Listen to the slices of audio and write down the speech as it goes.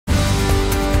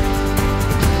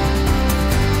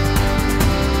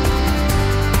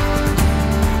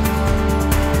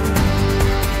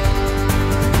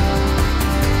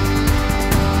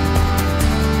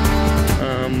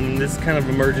of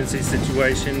emergency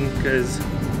situation because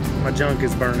my junk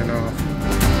is burning off.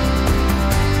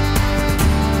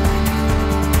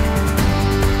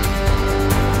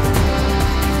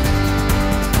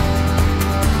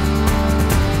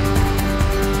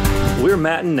 We're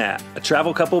Matt and Nat, a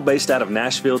travel couple based out of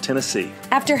Nashville, Tennessee.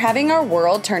 After having our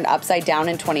world turned upside down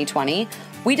in 2020,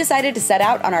 we decided to set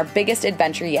out on our biggest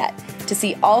adventure yet, to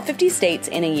see all 50 states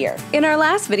in a year. In our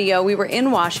last video, we were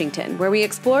in Washington, where we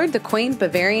explored the quaint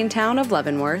Bavarian town of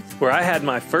Leavenworth. Where I had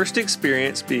my first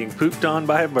experience being pooped on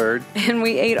by a bird. And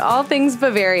we ate all things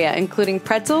Bavaria, including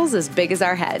pretzels as big as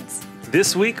our heads.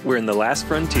 This week, we're in the last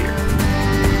frontier.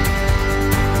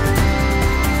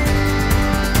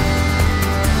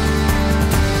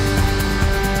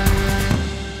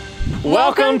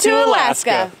 Welcome to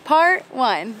Alaska, Part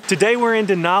 1. Today we're in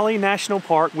Denali National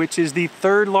Park, which is the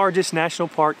third largest national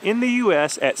park in the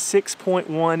U.S. at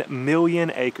 6.1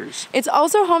 million acres. It's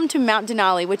also home to Mount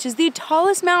Denali, which is the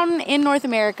tallest mountain in North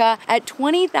America at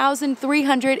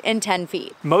 20,310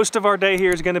 feet. Most of our day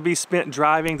here is going to be spent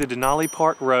driving the Denali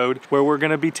Park Road, where we're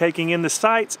going to be taking in the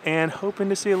sights and hoping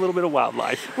to see a little bit of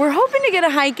wildlife. We're hoping to get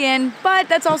a hike in, but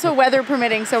that's also weather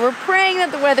permitting, so we're praying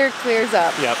that the weather clears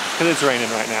up. Yep, because it's raining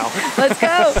right now. Let's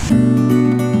go.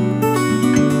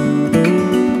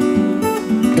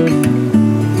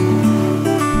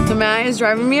 So Matt is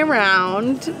driving me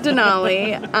around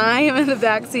Denali. I am in the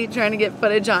back seat trying to get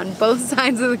footage on both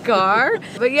sides of the car.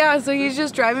 But yeah, so he's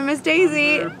just driving Miss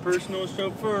Daisy. Your personal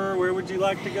chauffeur, where would you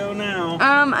like to go now?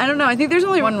 I don't know. I think there's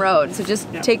only one road, so just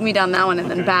take me down that one and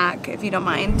then back, if you don't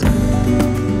mind.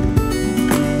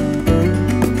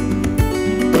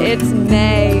 It's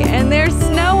May, and there's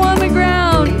snow on the ground.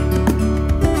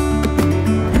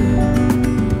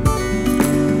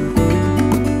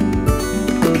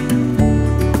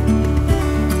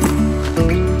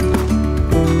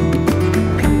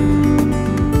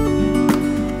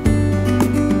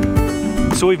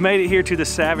 So we've made it here to the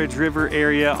Savage River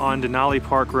area on Denali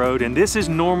Park Road, and this is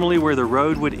normally where the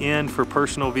road would end for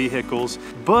personal vehicles,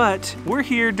 but we're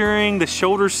here during the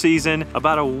shoulder season,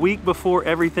 about a week before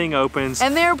everything opens.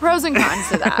 And there are pros and cons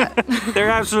to that.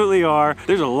 There absolutely are.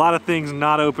 There's a lot of things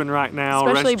not open right now.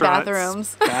 Especially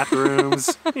bathrooms.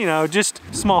 Bathrooms, you know, just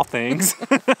small things.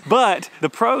 But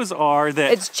the pros are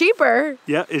that it's cheaper.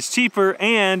 Yeah, it's cheaper,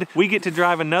 and we get to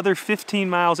drive another 15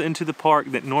 miles into the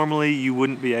park that normally you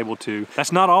wouldn't be able to.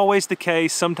 That's not always the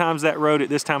case. Sometimes that road at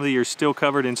this time of the year is still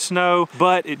covered in snow,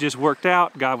 but it just worked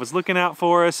out. God was looking out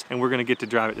for us, and we're gonna get to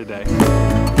drive it today.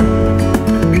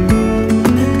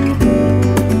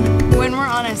 When we're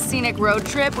on a scenic road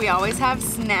trip, we always have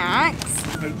snacks.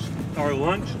 It's our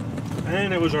lunch,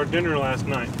 and it was our dinner last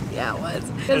night. Yeah, it was.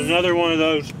 Another one of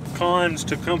those cons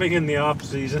to coming in the off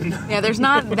season. Yeah, there's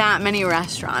not that many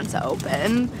restaurants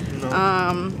open. No.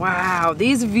 Wow,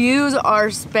 these views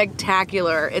are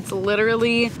spectacular. It's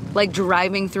literally like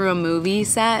driving through a movie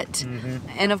set.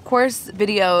 And of course,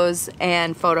 videos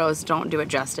and photos don't do it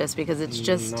justice because it's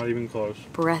just not even close.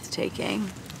 Breathtaking.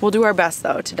 We'll do our best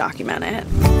though to document it.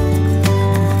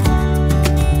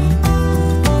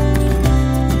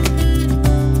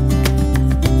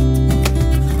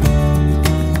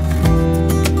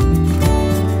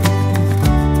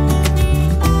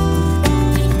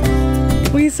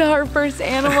 We saw our first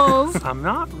animals. I'm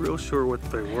not real sure what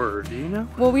they were. Do you know?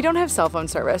 Well, we don't have cell phone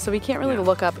service, so we can't really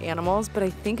look up animals, but I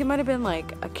think it might have been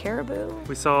like a caribou.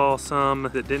 We saw some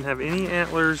that didn't have any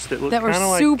antlers that looked kind of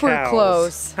like super cows.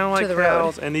 close Kind of like to the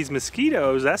cows. road. And these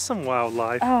mosquitoes, that's some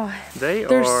wildlife. Oh,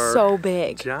 they're so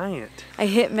big. Giant. I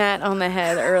hit Matt on the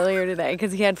head earlier today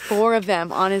because he had 4 of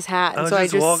them on his hat, and so I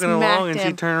just walking smacked along, and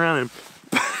him. she turned around and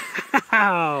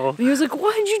pow! He was like,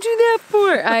 "Why'd you do that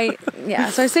for?"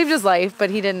 So I saved his life, but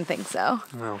he didn't think so.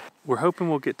 Well, we're hoping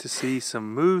we'll get to see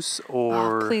some moose,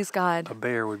 or please God, a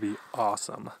bear would be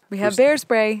awesome. We have bear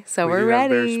spray, so we're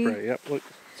ready. Bear spray. Yep. Look.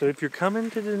 So if you're coming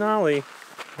to Denali,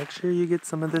 make sure you get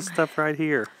some of this stuff right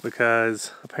here,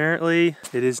 because apparently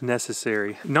it is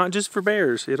necessary. Not just for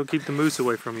bears, it'll keep the moose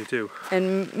away from you too.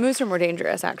 And moose are more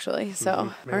dangerous actually,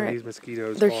 so Man, all right. These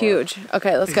mosquitoes They're are huge.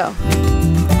 Okay, let's go.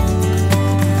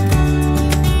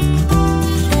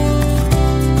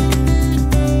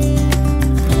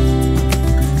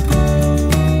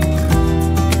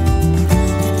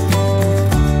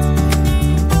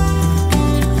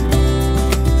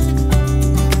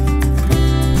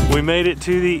 We made made it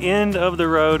to the end of the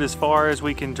road as far as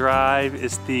we can drive.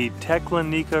 It's the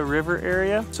Teklanika River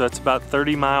area. So it's about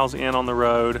 30 miles in on the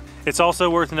road. It's also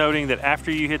worth noting that after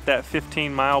you hit that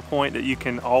 15-mile point that you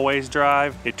can always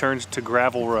drive, it turns to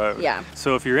gravel road. Yeah.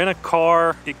 So if you're in a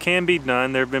car, it can be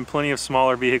done. There have been plenty of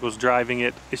smaller vehicles driving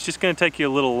it. It's just gonna take you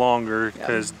a little longer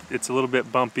because it's a little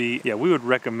bit bumpy. Yeah, we would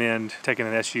recommend taking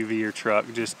an SUV or truck.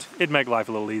 Just, it'd make life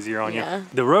a little easier on you.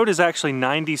 The road is actually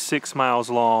 96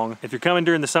 miles long. If you're coming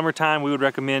during the summertime, we would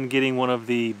recommend getting one of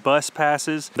the bus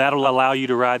passes. That'll allow you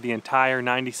to ride the entire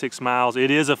 96 miles. It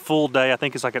is a full day. I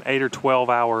think it's like an 8 or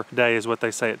 12-hour day is what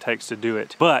they say it takes to do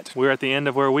it. But we're at the end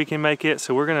of where we can make it,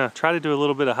 so we're gonna try to do a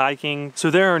little bit of hiking. So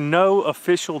there are no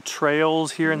official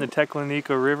trails here in the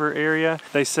Teklanika River area.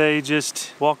 They say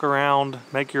just walk around,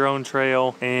 make your own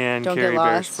trail, and carry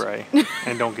bear spray.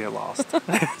 And don't get lost.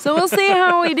 So we'll see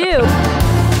how we do.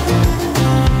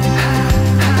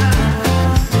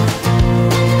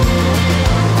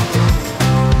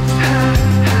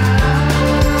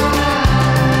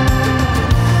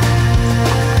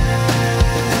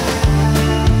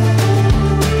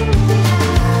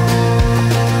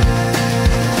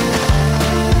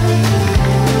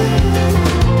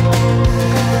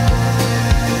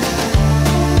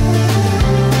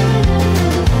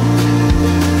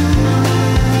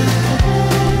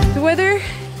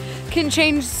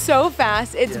 Change so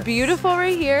fast. It's beautiful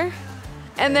right here,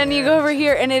 and then you go over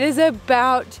here and it is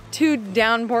about to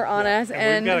downpour on us,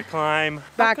 and we've got to climb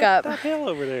back up that hill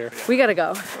over there. We gotta go.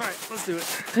 All right, let's do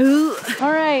it. All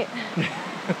right,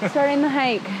 starting the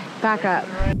hike. Back up.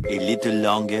 A little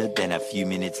longer than a few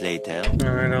minutes later.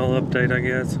 All right, I'll update, I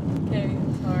guess. Okay,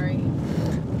 sorry.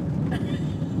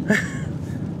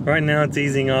 Right now it's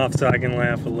easing off so I can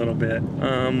laugh a little bit.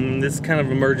 This is kind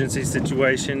of emergency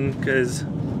situation because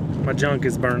my junk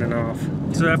is burning off.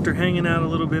 So after hanging out a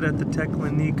little bit at the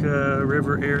Teklanika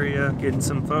River area, getting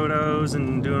some photos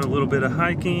and doing a little bit of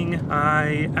hiking,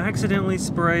 I accidentally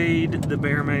sprayed the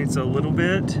bear mates a little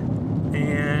bit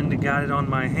and got it on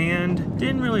my hand.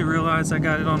 Didn't really realize I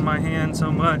got it on my hand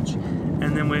so much,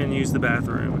 and then went and used the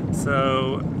bathroom.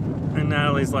 So, and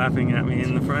Natalie's laughing at me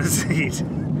in the front seat.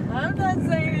 I'm not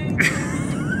saying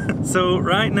anything. So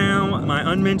right now, my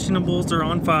unmentionables are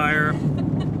on fire.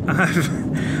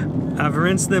 I've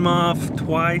rinsed them off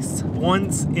twice,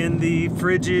 once in the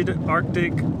frigid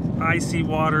Arctic icy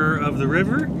water of the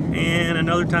river, and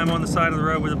another time on the side of the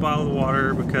road with a bottle of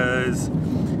water because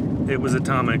it was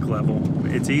atomic level.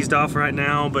 It's eased off right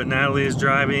now, but Natalie is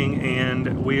driving,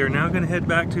 and we are now going to head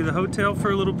back to the hotel for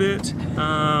a little bit,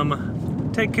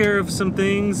 take care of some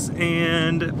things,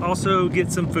 and also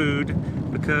get some food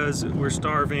because we're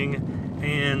starving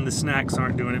and the snacks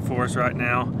aren't doing it for us right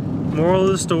now. Moral of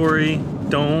the story,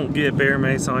 don't get bear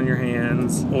mace on your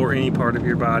hands or any part of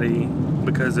your body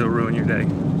because it'll ruin your day.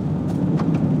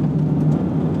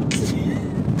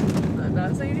 I'm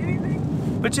not saying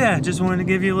anything. But yeah, just wanted to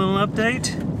give you a little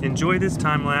update. Enjoy this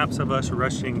time lapse of us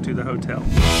rushing to the hotel.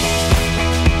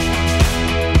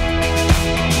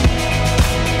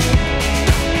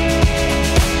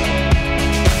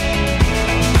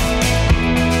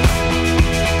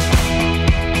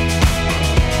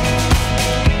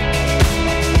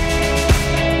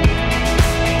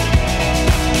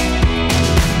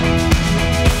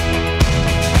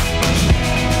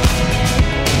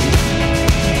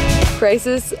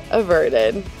 Crisis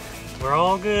averted. We're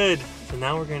all good. So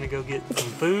now we're gonna go get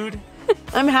some food.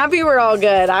 I'm happy we're all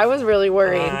good. I was really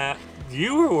worried.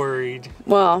 You were worried.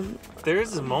 Well,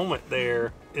 there's a moment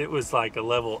there, it was like a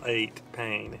level 8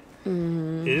 pain.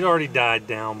 It had already died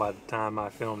down by the time I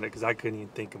filmed it because I couldn't even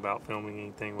think about filming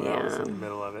anything when I was in the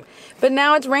middle of it. But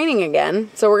now it's raining again,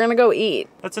 so we're gonna go eat.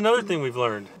 That's another thing we've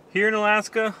learned. Here in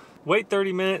Alaska, wait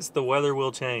 30 minutes, the weather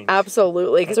will change.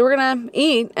 Absolutely. So we're gonna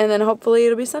eat, and then hopefully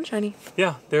it'll be sunshiny.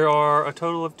 Yeah, there are a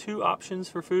total of 2 options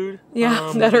for food.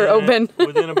 Yeah, that are open.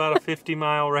 Within about a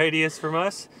 50-mile radius from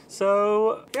us.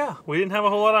 So yeah, we didn't have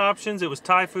a whole lot of options. It was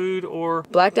Thai food or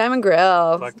Black Diamond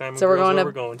Grill. Black Diamond so Grill's we're where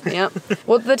we're going. Yep.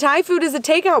 Well, the Thai food is a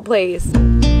takeout place.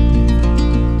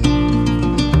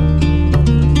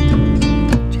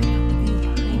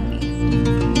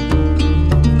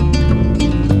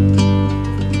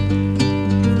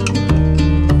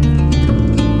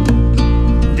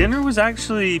 Was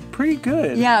actually pretty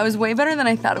good. Yeah, it was way better than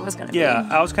I thought it was gonna be. Yeah,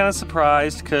 I was kind of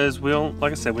surprised because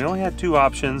like I said, we only had 2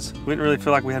 options. We didn't really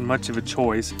feel like we had much of a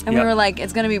choice. And we were like,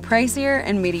 it's gonna be pricier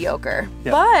and mediocre.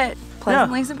 But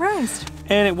pleasantly surprised.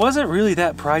 And it wasn't really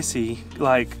that pricey,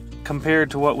 like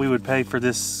compared to what we would pay for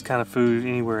this kind of food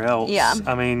anywhere else. Yeah.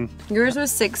 I mean, yours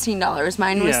was $16.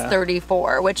 Mine was Yeah.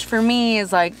 $34, which for me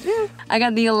is like, I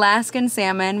got the Alaskan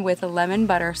salmon with a lemon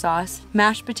butter sauce,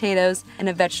 mashed potatoes, and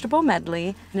a vegetable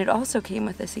medley, and it also came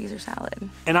with a Caesar salad.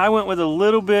 and I went with a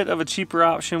little bit of a cheaper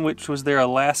option, which was their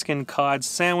Alaskan cod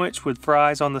sandwich with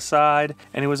fries on the side,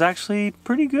 and it was actually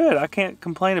pretty good. I can't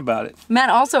complain about it. Matt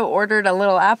also ordered a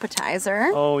little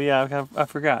appetizer. Oh yeah, I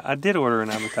forgot. I did order an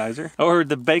appetizer. I ordered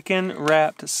the bacon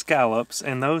wrapped scallops,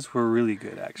 and those were really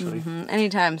good actually.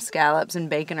 Anytime scallops and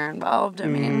bacon are involved, I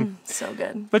mean, so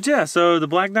good. But yeah, so the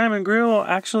Black Diamond Grill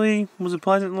actually was a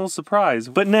pleasant little surprise.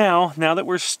 But now that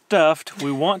we're stuffed,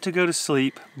 we want to go to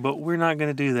sleep, but we're not going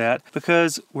to do that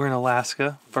because we're in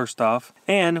Alaska, first off.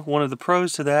 And one of the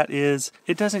pros to that is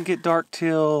it doesn't get dark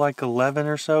till like 11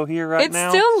 or so here right now.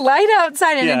 It's still light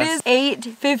outside, and Yes. it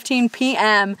is 8:15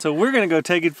 p.m. So we're going to go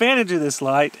take advantage of this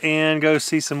light and go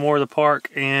see some more of the park.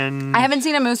 And I haven't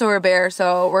seen a moose or a bear,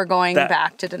 so we're going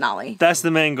back to Denali. that's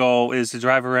the main goal, is to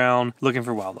drive around looking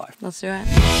for wildlife. Let's do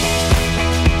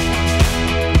it.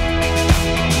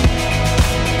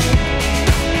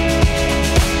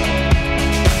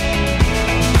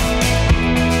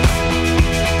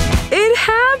 It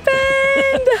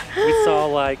happened! We saw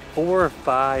like 4 or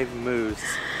 5 moose.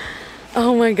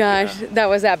 Oh my gosh, that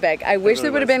was epic. I wish really they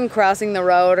would have was. been crossing the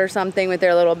road or something with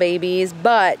their little babies,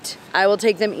 but I will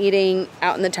take them eating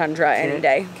out in the tundra any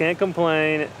day. Can't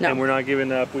complain, No. and we're not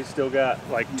giving up. We still got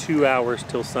like 2 hours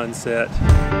till sunset.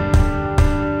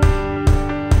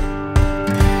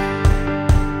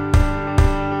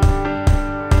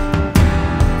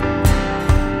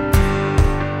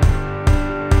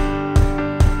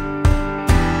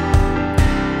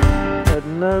 Had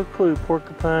no clue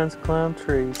porcupines climb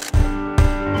trees.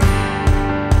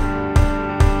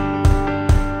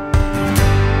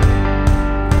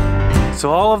 So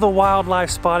all of the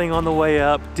wildlife spotting on the way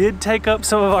up did take up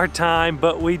some of our time,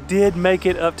 but we did make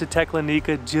it up to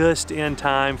Teklanika just in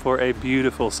time for a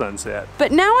beautiful sunset.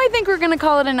 But now I think we're gonna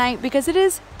call it a night because it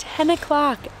is 10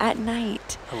 o'clock at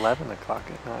night. 11 o'clock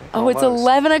at night. Oh, it's almost.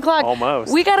 11 o'clock.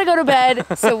 Almost. We gotta go to bed,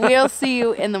 so we'll see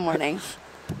you in the morning.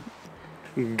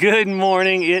 Good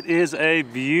morning. It is a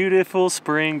beautiful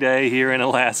spring day here in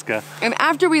Alaska. And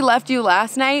after we left you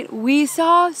last night, we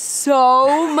saw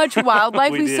so much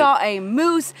wildlife. We we did. saw a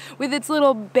moose with its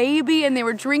little baby, and they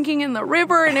were drinking in the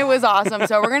river, and it was awesome.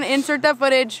 So we're gonna insert that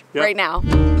footage Yep. right now.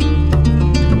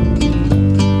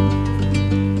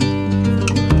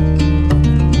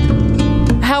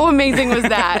 How amazing was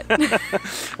that?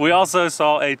 We also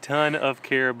saw a ton of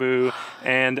caribou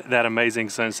and that amazing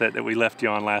sunset that we left you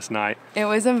on last night. It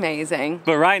was amazing.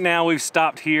 But right now we've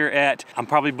stopped here at, I'm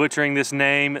probably butchering this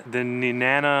name, the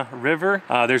Nenana River.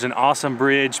 There's an awesome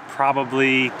bridge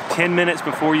probably 10 minutes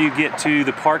before you get to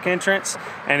the park entrance,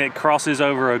 and it crosses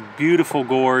over a beautiful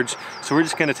gorge. So we're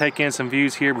just gonna take in some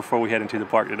views here before we head into the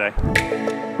park today.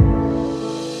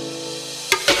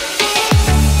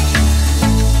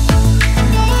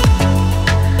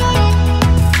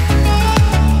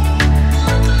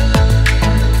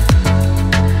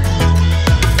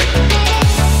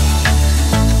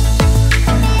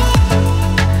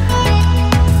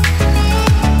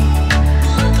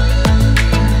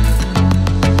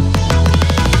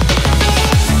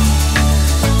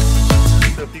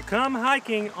 Come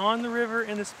hiking on the river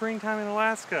in the springtime in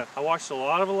Alaska. I watched a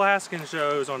lot of Alaskan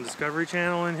shows on Discovery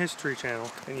Channel and History Channel,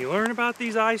 and you learn about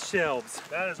these ice shelves.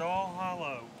 That is all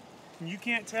hollow. And you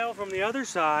can't tell from the other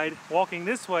side, walking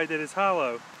this way, that it's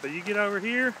hollow. But you get over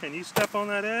here and you step on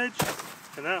that edge,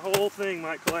 and that whole thing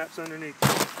might collapse underneath you.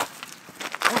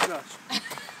 Oh gosh.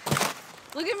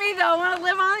 Look at me though, I wanna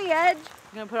live on the edge.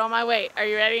 I'm gonna put on my weight. Are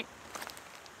you ready?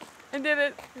 I did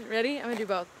it. Ready? I'm gonna do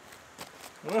both.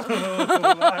 Whoa,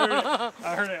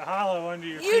 I heard it hollow under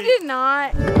your feet. You did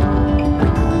not.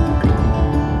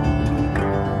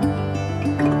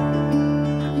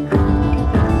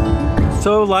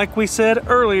 So like we said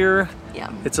earlier, Yeah.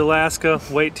 it's Alaska,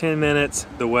 wait 10 minutes,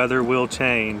 the weather will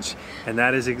change. And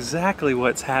that is exactly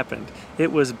what's happened.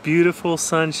 It was beautiful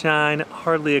sunshine,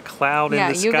 hardly a cloud in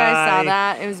the sky. Yeah, you guys saw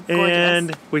that. It was gorgeous.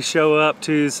 And we show up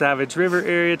to Savage River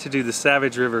area to do the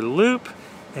Savage River Loop,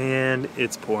 and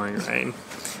it's pouring rain.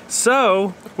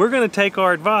 So we're gonna take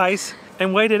our advice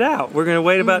and wait it out. We're gonna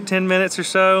wait about 10 minutes or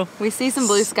so. We see some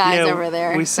blue skies Yeah, over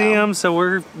there. We see them, so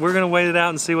we're gonna wait it out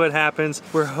and see what happens.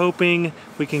 We're hoping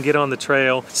we can get on the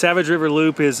trail. Savage River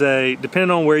Loop is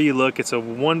depending on where you look, it's a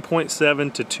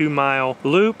 1.7 to 2 mile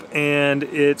loop, and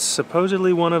it's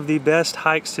supposedly one of the best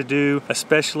hikes to do,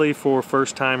 especially for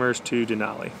first timers to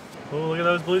Denali. Oh, look at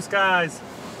those blue skies.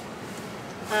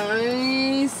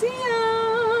 I see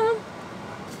 'em.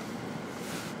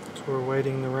 So we're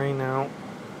waiting the rain out.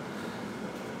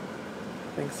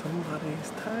 I think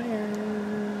somebody's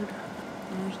tired.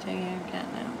 I'm just taking a cat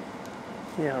now.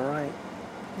 Yeah, right.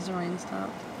 Has the rain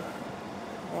stopped?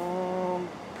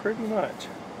 Pretty much.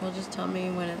 Well, just tell me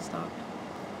when it stopped.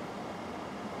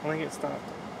 I think it stopped.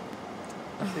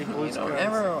 I see blue You don't skies.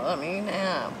 ever let me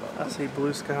nap. I see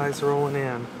blue skies rolling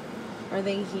in. Are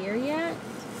they here yet?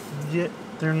 Yet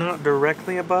they're not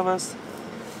directly above us,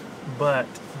 but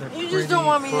they're You just don't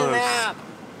want me close. to nap.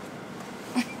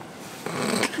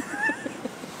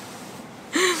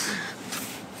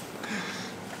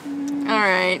 All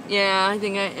right. Yeah, I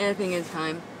think it's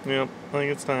time. Yep, I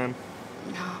think it's time.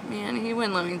 Oh man, he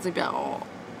wouldn't let me sleep at all.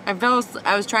 I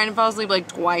was trying to fall asleep like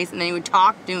twice, and then he would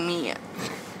talk to me.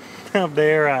 How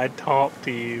dare I talk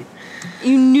to you?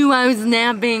 You knew I was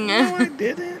napping. No, I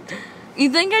didn't. You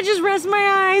think I just rest my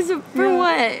eyes for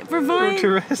what? For fun? To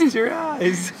rest your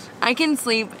eyes. I can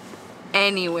sleep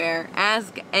anywhere.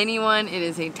 Ask anyone. It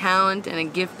is a talent and a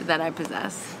gift that I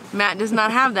possess. Matt does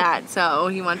not have that, so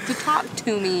he wants to talk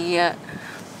to me.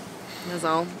 That's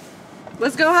all.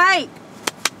 Let's go hike.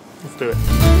 Let's do it.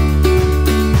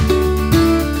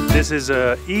 This is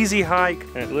an easy hike,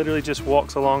 and it literally just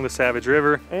walks along the Savage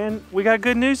River. And we got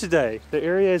good news today. The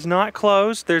area is not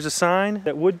closed. There's a sign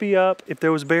that would be up if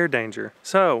there was bear danger.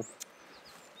 So,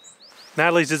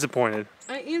 Natalie's disappointed.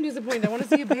 I am disappointed. I want to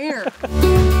see a bear.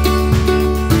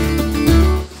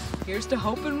 Here's to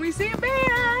hoping we see a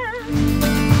bear.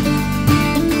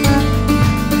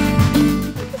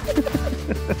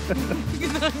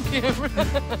 Get on camera.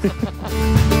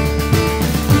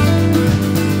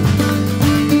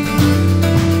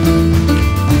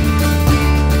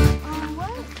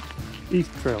 East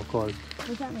Trail closed.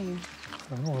 What's that mean?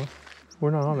 I don't know.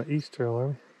 We're not on the East Trail, are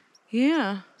we?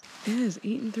 Yeah, it is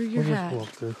eating through your We'll hat. just walk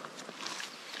through.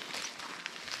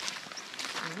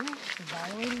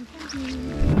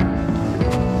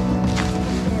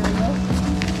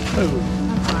 Oh,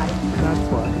 that's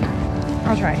why.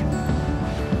 I'll try.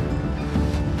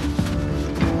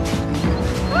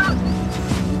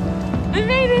 I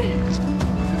made it!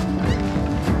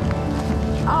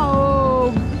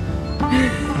 Oh!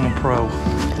 I'm a pro.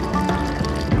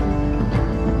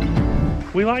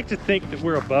 We like to think that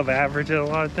we're above average at a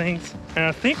lot of things, and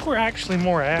I think we're actually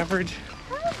more average.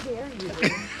 How dare you?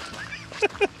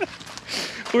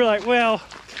 We're like, well,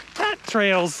 that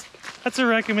that's a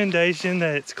recommendation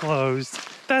that it's closed.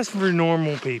 That's for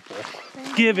normal people.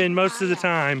 Given most of the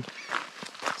time,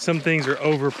 some things are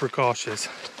over precautious.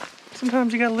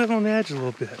 Sometimes you gotta live on the edge a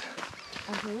little bit.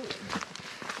 Absolutely.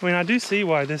 I mean, I do see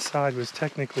why this side was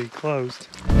technically closed.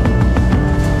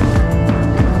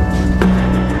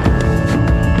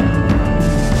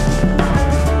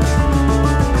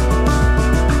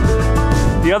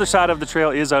 The other side of the trail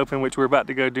is open, which we're about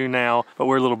to go do now, but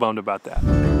we're a little bummed about that.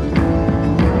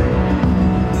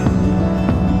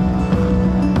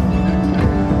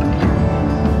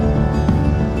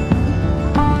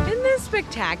 Isn't this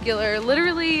spectacular?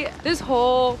 Literally, this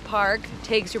whole park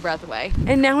takes your breath away.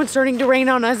 And now it's starting to rain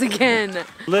on us again.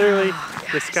 Literally,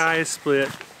 the sky is split.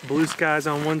 Blue skies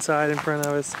on one side in front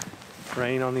of us,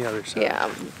 rain on the other side. Yeah,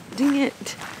 dang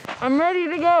it. I'm ready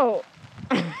to go.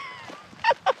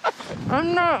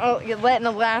 I'm not letting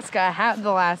Alaska have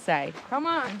the last say. Come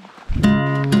on.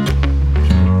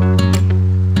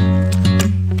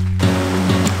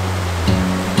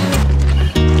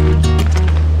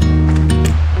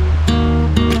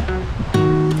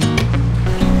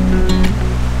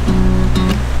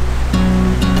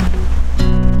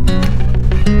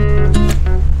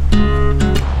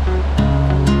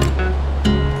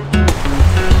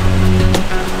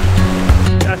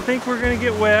 I think we're gonna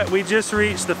get wet. We just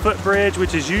reached the footbridge,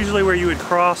 which is usually where you would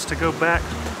cross to go back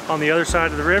on the other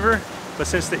side of the river. But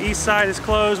since the east side is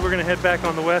closed, we're gonna head back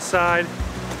on the west side.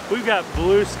 We've got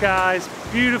blue skies,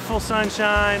 beautiful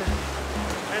sunshine.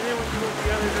 And then when you look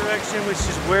the other direction, which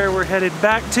is where we're headed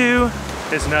back to,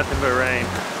 it's nothing but rain.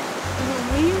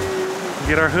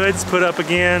 Get our hoods put up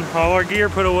again, all our gear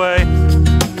put away.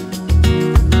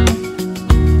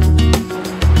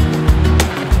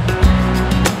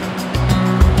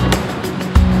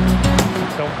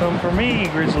 Don't come for me,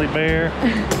 grizzly bear.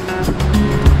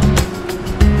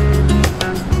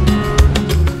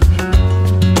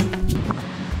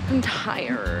 I'm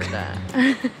tired.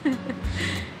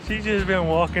 She's just been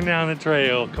walking down the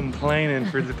trail complaining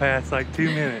for the past like 2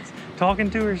 minutes, talking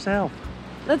to herself.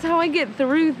 That's how I get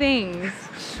through things.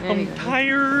 I'm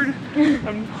tired,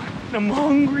 I'm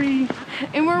hungry.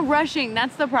 And we're rushing,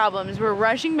 that's the problem, is we're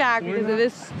rushing back because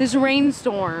of this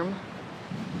rainstorm.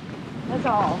 That's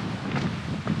all.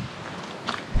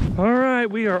 All right,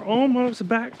 we are almost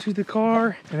back to the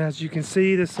car. And as you can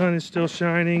see, the sun is still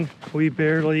shining. We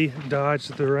barely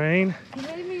dodged the rain. You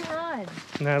made me run.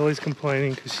 Natalie's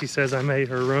complaining because she says I made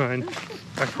her run.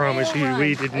 I promise you,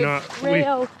 we did not.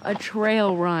 A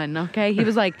trail run, okay? He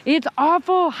was like, it's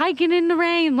awful hiking in the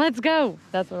rain. Let's go.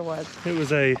 That's what it was. It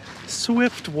was a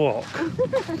swift walk.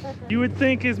 You would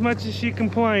think as much as she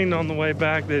complained on the way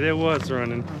back that it was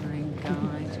running. Oh my gosh.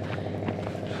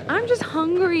 I'm just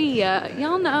hungry.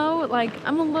 Y'all know, like,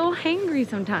 I'm a little hangry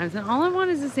sometimes, and all I want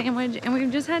is a sandwich, and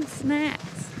we've just had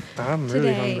snacks. I'm really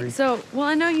today. hungry. So, well,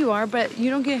 I know you are, but you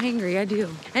don't get hangry. I do.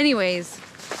 Anyways.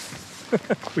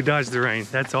 We dodged the rain.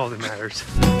 That's all that matters.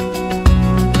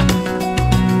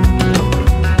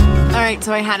 All right,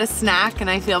 so I had a snack and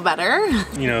I feel better.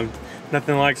 You know,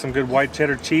 nothing like some good white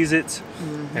cheddar Cheez-Its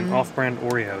and off-brand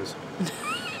Oreos.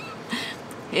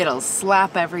 It'll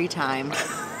slap every time.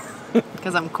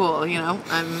 Because I'm cool, you know?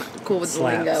 I'm cool with the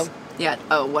lingo. Yeah,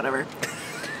 oh, whatever.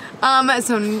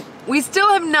 So we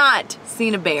still have not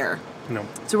seen a bear. No.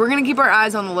 So we're gonna keep our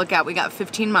eyes on the lookout. We got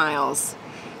 15 miles.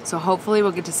 So hopefully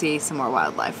we'll get to see some more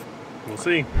wildlife. We'll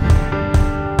see.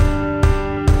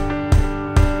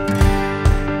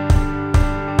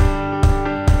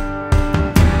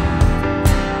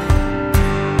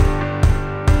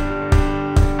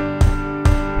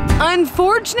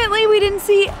 Unfortunately, we didn't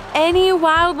see any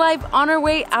wildlife on our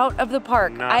way out of the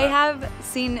park. Nada. I have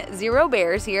seen 0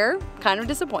 bears here, kind of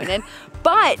disappointed,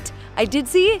 but I did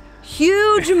see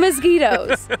huge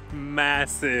mosquitoes.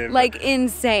 Massive. Like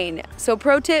insane. So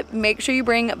pro tip, make sure you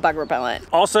bring bug repellent.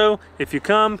 Also, if you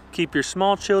come, keep your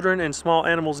small children and small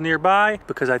animals nearby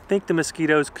because I think the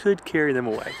mosquitoes could carry them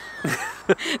away.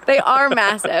 They are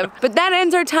massive. But that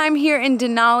ends our time here in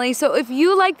Denali. So if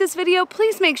you like this video,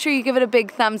 please make sure you give it a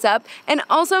big thumbs up and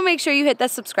also make sure you hit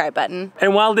that subscribe button.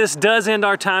 And while this does end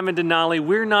our time in Denali,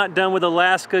 we're not done with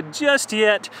Alaska just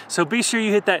yet. So be sure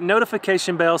you hit that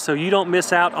notification bell so you don't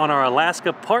miss out on our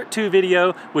Alaska Part 2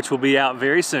 video, which will be out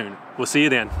very soon. We'll see you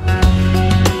then.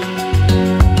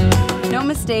 No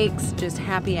mistakes, just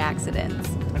happy accidents.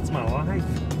 That's my life.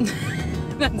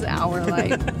 That's our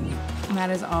life. Matt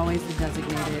is always the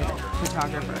designated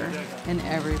photographer in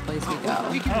every place we go. I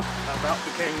about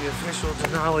became the official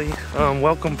Denali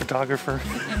welcome photographer.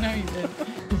 I know you did.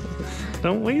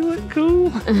 Don't we look cool?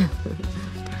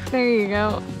 There you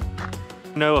go.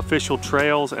 No official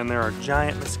trails and there are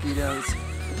giant mosquitoes.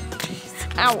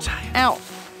 Jeez. Ow, ow.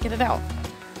 Get it out.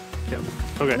 Yep.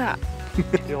 Okay. Nah.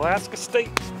 The Alaska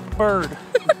State bird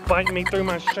biting me through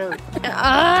my shirt.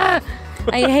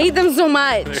 I hate them so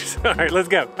much. All right, let's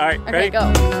go. All right, Okay, ready?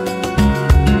 go.